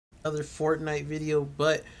Another Fortnite video,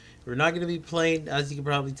 but we're not going to be playing, as you can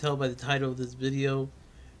probably tell by the title of this video.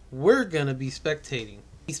 We're going to be spectating.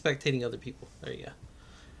 Spectating other people. There you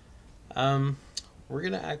go. We're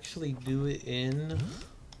going to actually do it in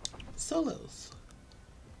solos.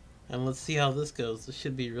 And let's see how this goes. This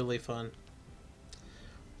should be really fun.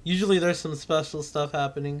 Usually there's some special stuff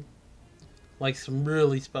happening. Like some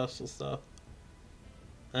really special stuff.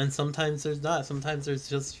 And sometimes there's not. Sometimes there's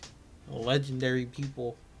just legendary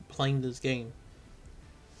people playing this game.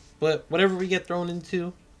 But whatever we get thrown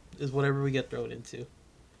into is whatever we get thrown into.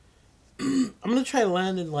 I'm gonna try to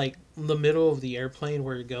land in like the middle of the airplane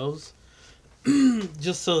where it goes.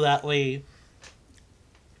 Just so that way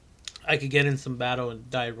I could get in some battle and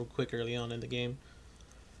die real quick early on in the game.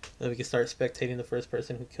 Then we can start spectating the first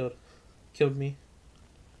person who killed me.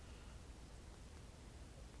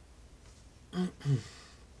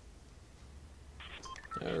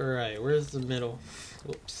 Alright, where's the middle?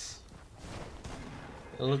 Whoops.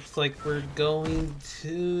 It looks like we're going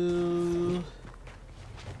to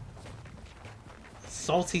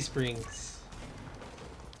Salty Springs.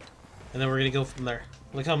 And then we're gonna go from there.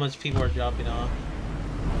 Look how much people are dropping off.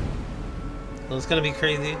 So it's gonna be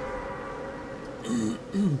crazy.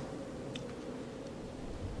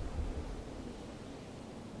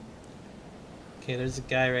 Okay, there's a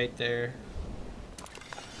guy right there.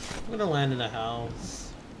 I'm gonna land in a house.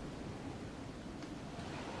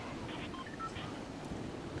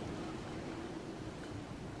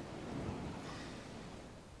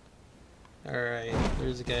 Alright,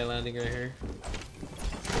 there's a guy landing right here.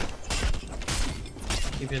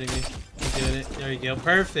 Keep hitting me. Keep doing it. There you go.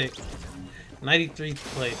 Perfect. 93th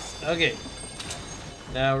place. Okay.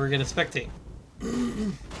 Now we're gonna spectate.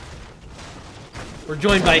 We're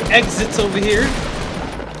joined by Exits over here.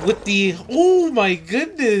 With the... Oh my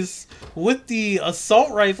goodness! With the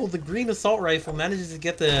assault rifle, the green assault rifle, manages to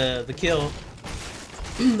get the kill.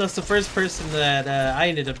 That's the first person that I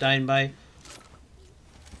ended up dying by.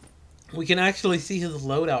 We can actually see his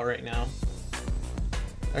loadout right now.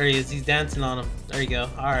 There he is. He's dancing on him. There you go.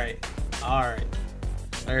 Alright. Alright.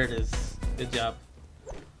 There it is. Good job.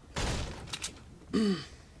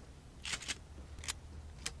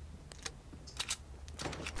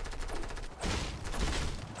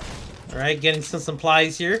 Alright, getting some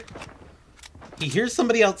supplies here. He hears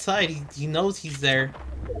somebody outside. He knows he's there.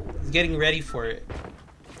 He's getting ready for it.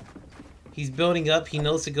 He's building up. He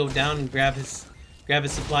knows to go down and grab his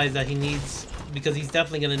supplies that he needs, because he's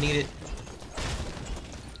definitely gonna need it.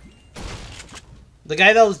 The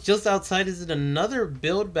guy that was just outside is in another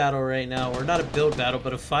build battle right now, or not a build battle,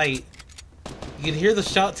 but a fight. You can hear the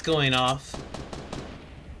shots going off.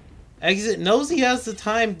 Exit knows he has the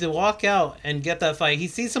time to walk out and get that fight. He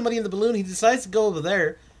sees somebody in the balloon. He decides to go over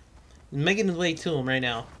there, making his way to him right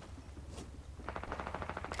now.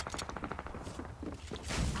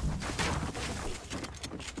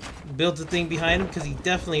 Builds a thing behind him because he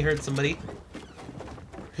definitely heard somebody.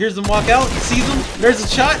 Hears him walk out, sees him. There's a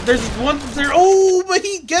shot. There's one there. Oh, but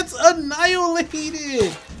he gets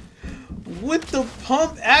annihilated with the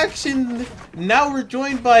pump action. Now we're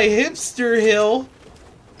joined by Hipster Hill.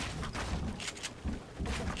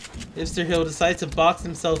 Hipster Hill decides to box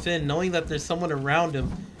himself in, knowing that there's someone around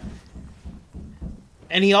him.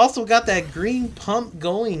 And he also got that green pump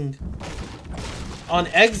going on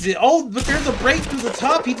Exit. Oh, but there's a break through the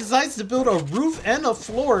top. He decides to build a roof and a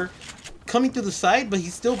floor coming through the side, but he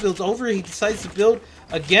still builds over. He decides to build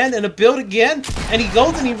again and a build again. And he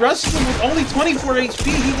goes and he rushes him with only 24 HP.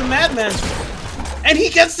 He's a madman. And he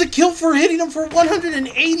gets the kill for hitting him for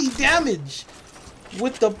 180 damage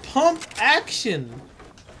with the pump action.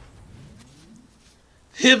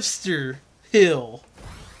 Hipster Hill,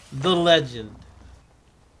 the legend.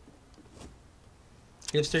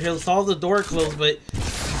 Hipster Hill saw the door closed, but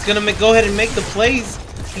he's gonna go ahead and make the plays.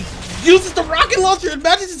 He uses the rocket launcher and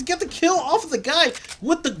manages to get the kill off of the guy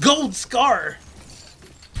with the gold scar.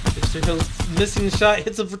 Hipster Hill's missing the shot,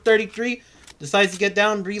 hits him for 33, decides to get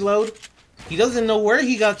down, reload. He doesn't know where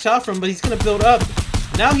he got shot from, but he's gonna build up.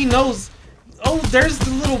 Now he knows. Oh, there's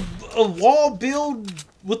the little wall build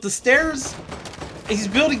with the stairs. He's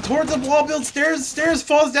building towards the wall build, stairs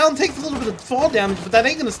falls down, takes a little bit of fall damage, but that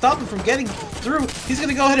ain't gonna stop him from getting through. He's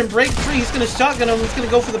gonna go ahead and break free. He's gonna shotgun him. He's gonna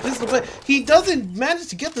go for the pistol, but he doesn't manage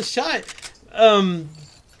to get the shot.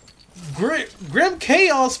 Grim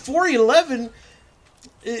Chaos 411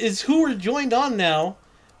 is who we're joined on now.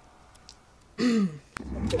 He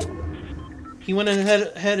went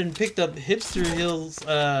ahead and picked up Hipster Hill's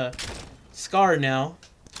scar now,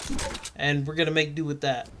 and we're gonna make do with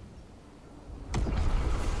that.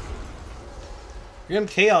 Grim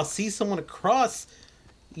Chaos sees someone across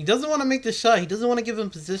He doesn't want to make the shot. He doesn't want to give him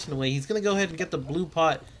position away. He's going to go ahead and get the blue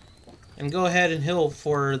pot and go ahead and heal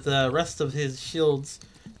for the rest of his shields,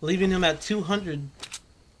 leaving him at 200.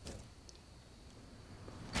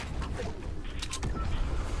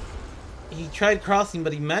 He tried crossing,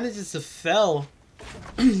 but he manages to fail.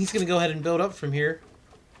 He's going to go ahead and build up from here.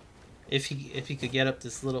 If he could get up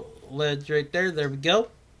this little ledge right there. There we go.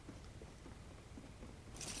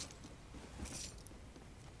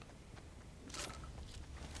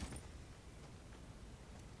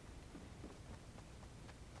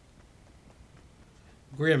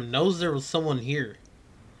 Grim knows there was someone here,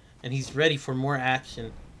 and he's ready for more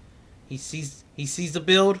action. He sees the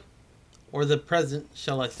build, or the present,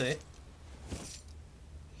 shall I say.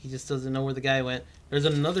 He just doesn't know where the guy went. There's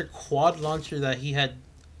another quad launcher that he had.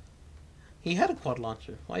 He had a quad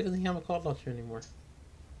launcher. Why doesn't he have a quad launcher anymore?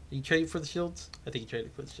 Did he trade for the shields? I think he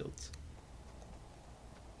traded for the shields.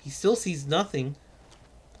 He still sees nothing.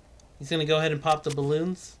 He's going to go ahead and pop the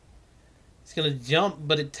balloons. He's going to jump,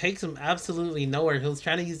 but it takes him absolutely nowhere. He was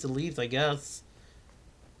trying to use the leaves, I guess.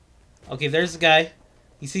 Okay, there's the guy.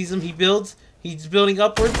 He sees him. He builds. He's building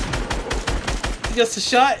upwards. He gets a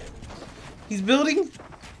shot. He's building.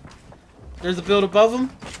 There's a build above him.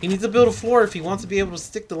 He needs to build a floor if he wants to be able to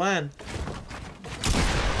stick the land.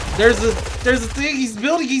 There's a thing. He's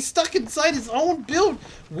building. He's stuck inside his own build.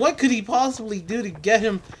 What could he possibly do to get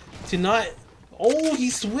him to not... Oh, he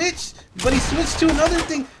switched, but he switched to another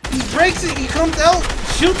thing. He breaks it, he comes out,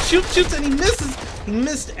 shoots, and he misses. He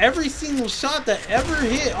missed every single shot that ever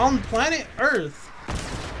hit on planet Earth.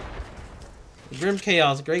 Grim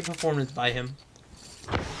Chaos, great performance by him.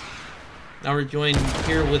 Now we're joined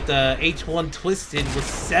here with H1 Twisted with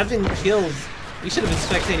 7 kills. We should have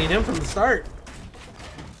been spectating him from the start.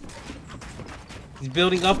 He's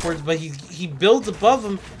building upwards, but he builds above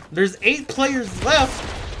him. There's 8 players left.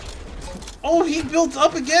 Oh, he builds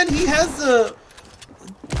up again. He has a...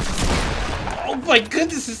 Oh my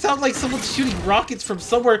goodness, it sounds like someone's shooting rockets from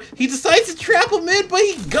somewhere. He decides to trap him in, but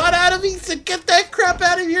he got out of it. He said, get that crap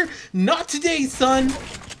out of here. Not today, son.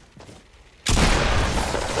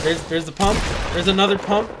 There's the pump. There's another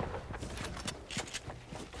pump.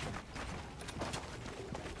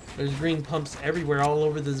 There's green pumps everywhere all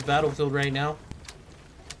over this battlefield right now.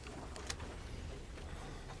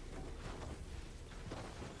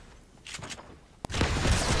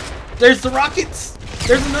 There's the rockets!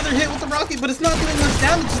 There's another hit with the rocket, but it's not doing much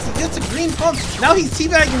damage. He gets a green pump. Now he's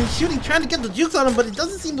teabagging and shooting, trying to get the jukes on him, but it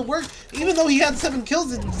doesn't seem to work. Even though he had 7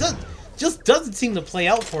 kills, it just doesn't seem to play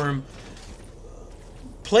out for him.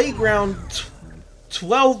 Playground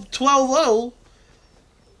 12-0.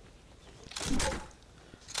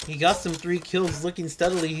 He got some 3 kills looking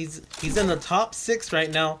steadily. He's in the top 6 right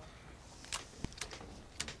now.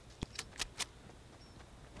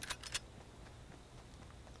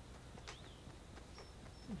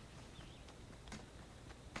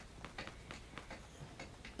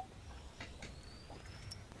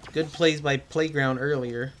 Good plays by Playground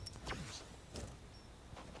earlier.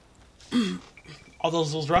 Although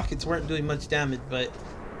those rockets weren't doing much damage, but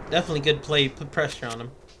definitely good play. Put pressure on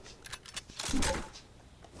him.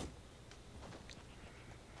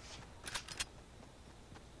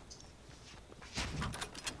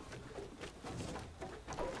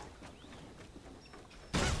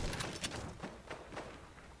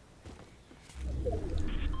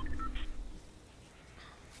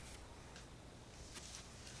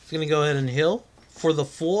 He's gonna go ahead and heal for the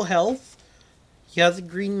full health. He has a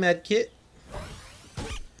green med kit.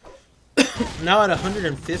 Now at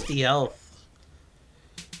 150 health.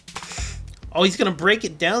 Oh, he's gonna break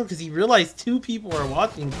it down because he realized 2 people are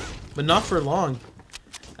watching, but not for long,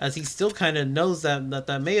 as he still kind of knows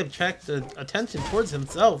that may attract the attention towards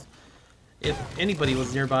himself if anybody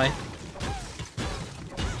was nearby.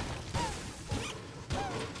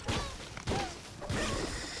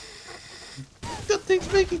 That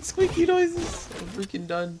thing's making squeaky noises. I'm freaking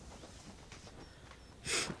done.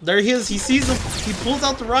 There he is. He sees him. He pulls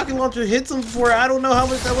out the rocket launcher, hits him for I don't know how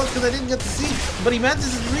much that was because I didn't get to see. But he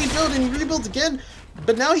manages to rebuild and he rebuilds again.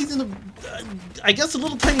 But now he's in a, I guess, a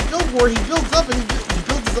little tiny build war. He builds up and he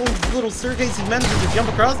builds his own little staircase. He manages to jump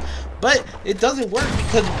across. But it doesn't work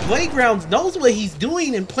because Playgrounds knows what he's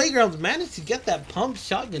doing. And Playgrounds managed to get that pump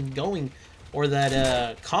shotgun going. Or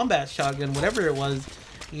that combat shotgun, whatever it was.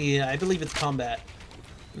 Yeah, I believe it's combat.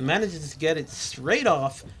 Manages to get it straight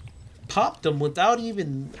off. Popped him without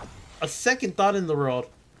even a second thought in the world.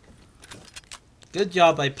 Good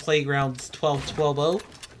job by Playgrounds 12-0.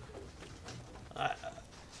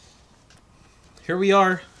 Here we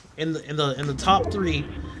are in the top 3,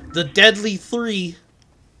 the deadly 3.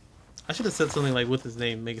 I should have said something like with his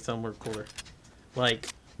name, make it sound more cooler. Like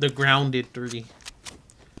The grounded 3.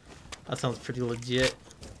 That sounds pretty legit.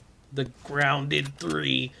 The grounded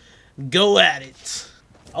 3. Go at it.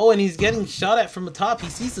 Oh, and he's getting shot at from the top. He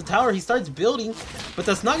sees the tower. He starts building. But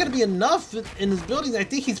that's not going to be enough in his building. I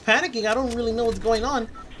think he's panicking. I don't really know what's going on.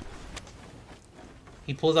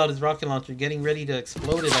 He pulls out his rocket launcher, getting ready to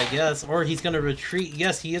explode it, I guess. Or he's going to retreat.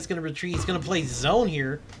 Yes, he is going to retreat. He's going to play zone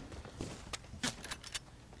here.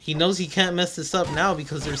 He knows he can't mess this up now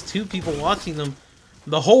because there's 2 people watching them.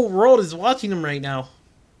 The whole world is watching him right now.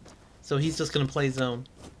 So he's just going to play zone.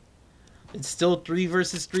 It's still 3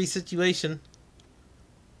 versus 3 situation.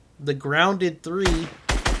 The grounded 3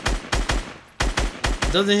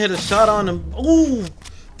 doesn't hit a shot on him. Ooh,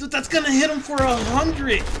 that's going to hit him for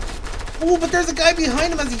 100. Oh, but there's a guy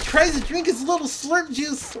behind him as he tries to drink his little slurp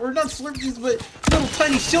juice. Or not slurp juice, but little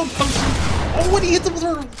tiny shield potion. Oh, and he hits him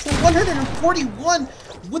for 141.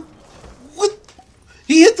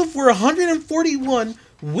 He hits him for 141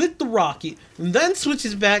 with the rocket. And then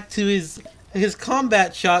switches back to his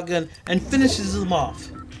combat shotgun and finishes him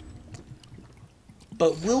off.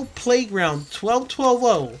 But will Playground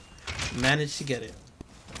 12-12-0 manage to get it?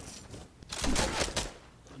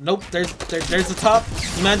 Nope, there's the top.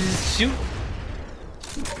 He manages to shoot.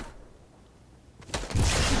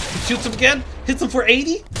 He shoots him again. Hits him for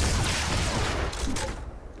 80.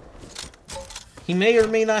 He may or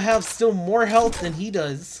may not have still more health than he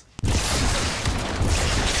does.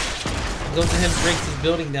 Goes ahead and breaks his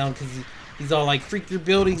building down because he's all like, freak your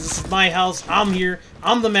buildings, this is my house, I'm here,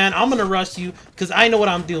 I'm the man, I'm gonna rush you because I know what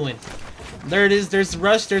I'm doing. There it is, there's the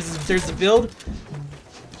rush, there's the build.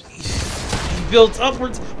 He builds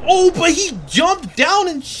upwards. Oh, but he jumped down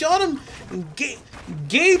and shot him.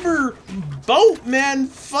 Gaber Boatman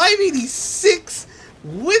 586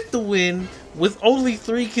 with the win with only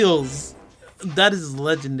 3 kills. That is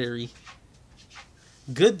legendary.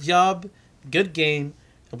 Good job, good game,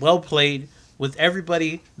 well played with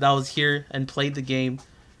everybody that was here and played the game,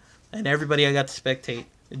 and everybody I got to spectate.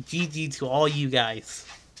 GG to all you guys.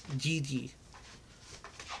 GG.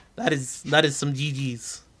 That is some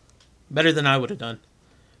GGs. Better than I would have done.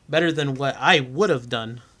 Better than what I would have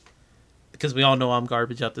done. Because we all know I'm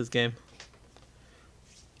garbage at this game.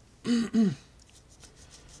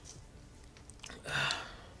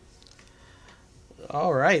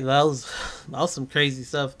 Alright, that was some crazy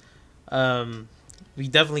stuff. We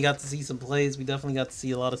definitely got to see some plays. We definitely got to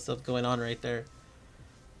see a lot of stuff going on right there.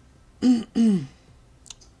 And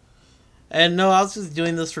no, I was just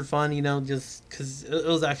doing this for fun, you know, just because it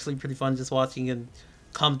was actually pretty fun just watching and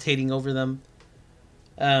commentating over them.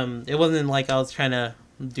 It wasn't like I was trying to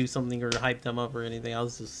do something or hype them up or anything. I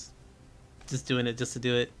was just doing it just to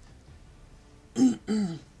do it.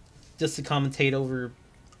 Just to commentate over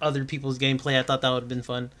other people's gameplay. I thought that would have been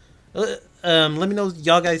fun. Let me know what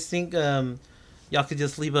y'all guys think. Y'all could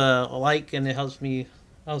just leave a like, and it helps me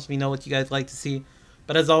know what you guys like to see.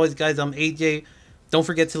 But as always, guys, I'm AJ. Don't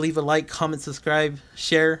forget to leave a like, comment, subscribe,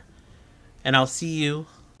 share, and I'll see you